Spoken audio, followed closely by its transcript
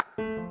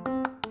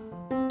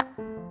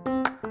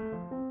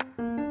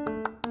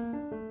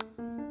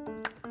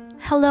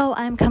Hello,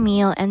 I'm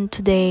Camille, and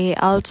today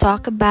I'll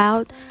talk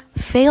about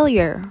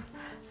failure.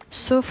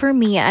 So, for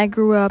me, I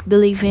grew up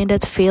believing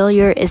that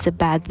failure is a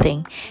bad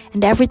thing,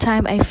 and every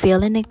time I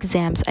fail in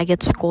exams, I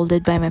get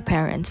scolded by my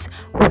parents,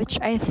 which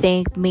I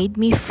think made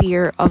me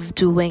fear of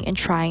doing and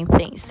trying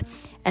things,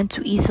 and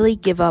to easily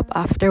give up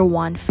after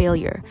one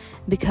failure,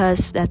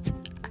 because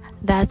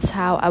that's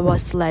how I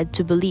was led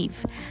to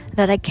believe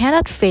that I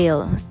cannot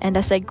fail. And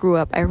as I grew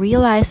up, I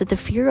realized that the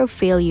fear of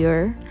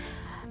failure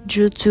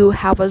due to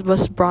how I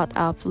was brought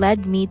up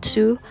led me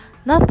to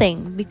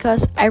nothing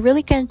because I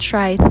really can't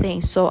try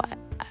things. So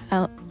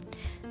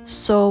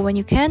when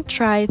you can't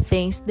try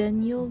things,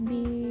 then you'll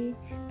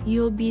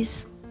be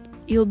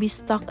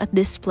stuck at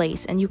this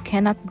place and you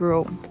cannot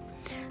grow.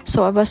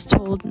 So I was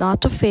told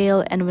not to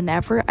fail, and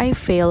whenever I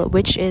fail,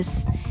 which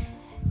is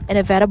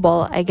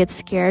inevitable, I get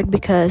scared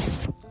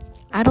because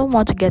I don't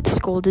want to get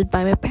scolded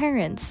by my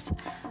parents.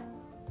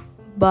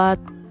 But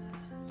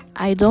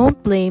I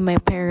don't blame my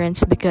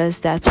parents because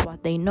that's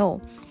what they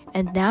know.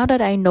 And now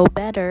that I know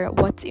better,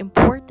 what's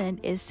important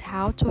is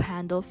how to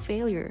handle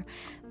failure.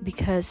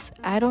 Because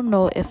I don't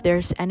know if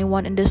there's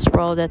anyone in this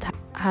world that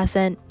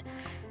hasn't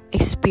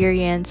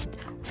experienced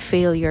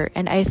failure.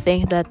 And I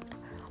think that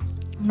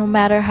no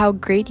matter how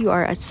great you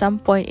are, at some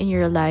point in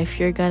your life,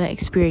 you're gonna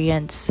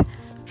experience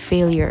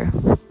failure.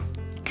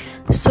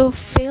 So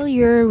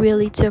failure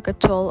really took a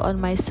toll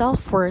on my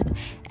self-worth,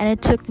 and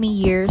it took me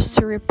years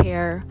to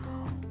repair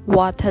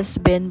what has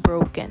been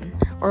broken,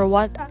 or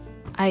what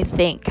I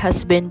think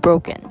has been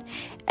broken.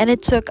 And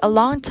it took a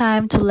long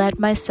time to let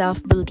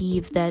myself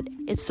believe that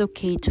it's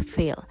okay to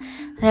fail,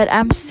 that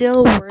I'm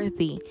still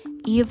worthy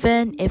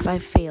even if I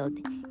failed,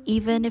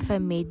 even if I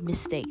made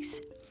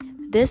mistakes.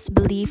 This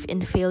belief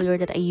in failure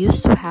that I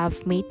used to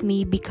have made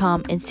me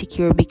become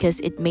insecure because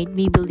it made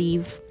me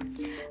believe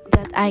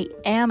that I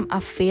am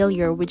a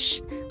failure,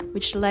 which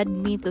led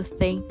me to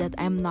think that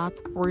I'm not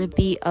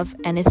worthy of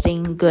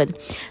anything good,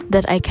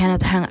 that I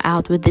cannot hang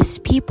out with these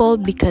people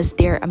because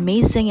they're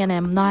amazing and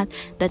I'm not,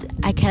 that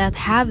I cannot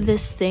have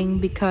this thing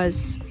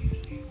because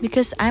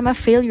I'm a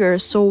failure.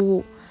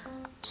 So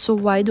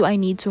why do I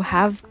need to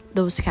have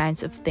those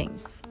kinds of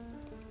things?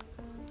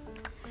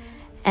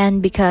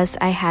 And because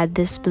I had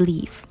this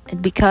belief,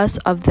 and because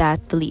of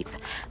that belief,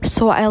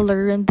 so I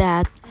learned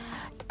that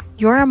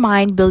your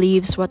mind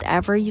believes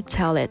whatever you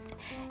tell it.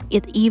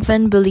 It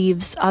even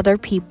believes other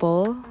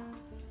people,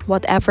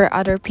 whatever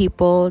other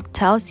people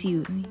tells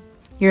you,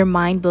 your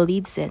mind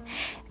believes it.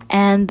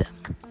 And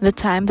the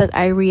time that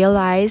I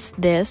realized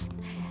this,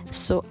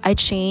 so I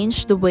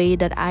changed the way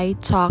that I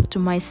talk to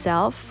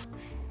myself,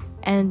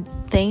 and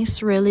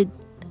things really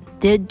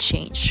did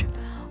change.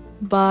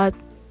 But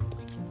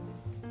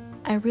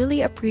I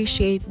really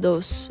appreciate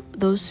those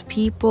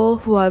people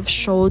who have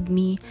showed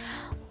me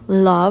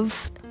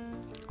love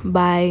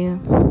by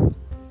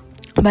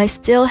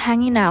still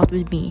hanging out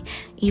with me,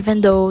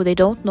 even though they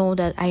don't know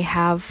that I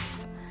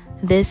have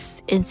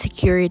this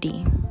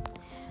insecurity,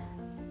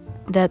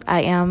 that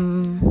I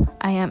am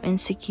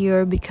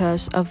insecure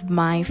because of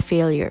my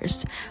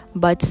failures.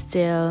 But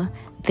still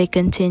they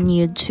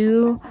continued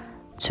to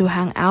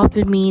hang out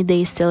with me.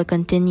 They still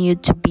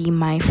continued to be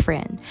my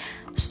friend.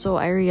 So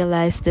I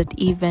realized that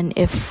even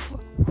if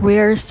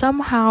we're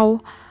somehow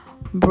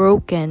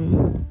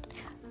broken,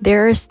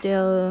 there are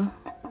still,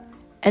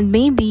 and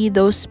maybe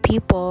those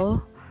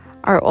people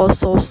are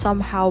also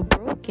somehow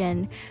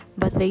broken,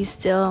 but they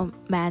still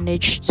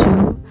manage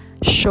to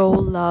show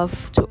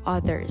love to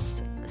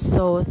others.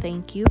 So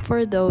thank you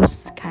for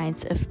those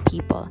kinds of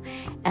people.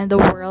 And the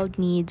world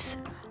needs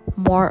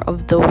more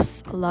of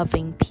those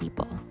loving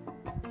people.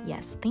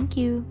 Yes, thank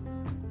you.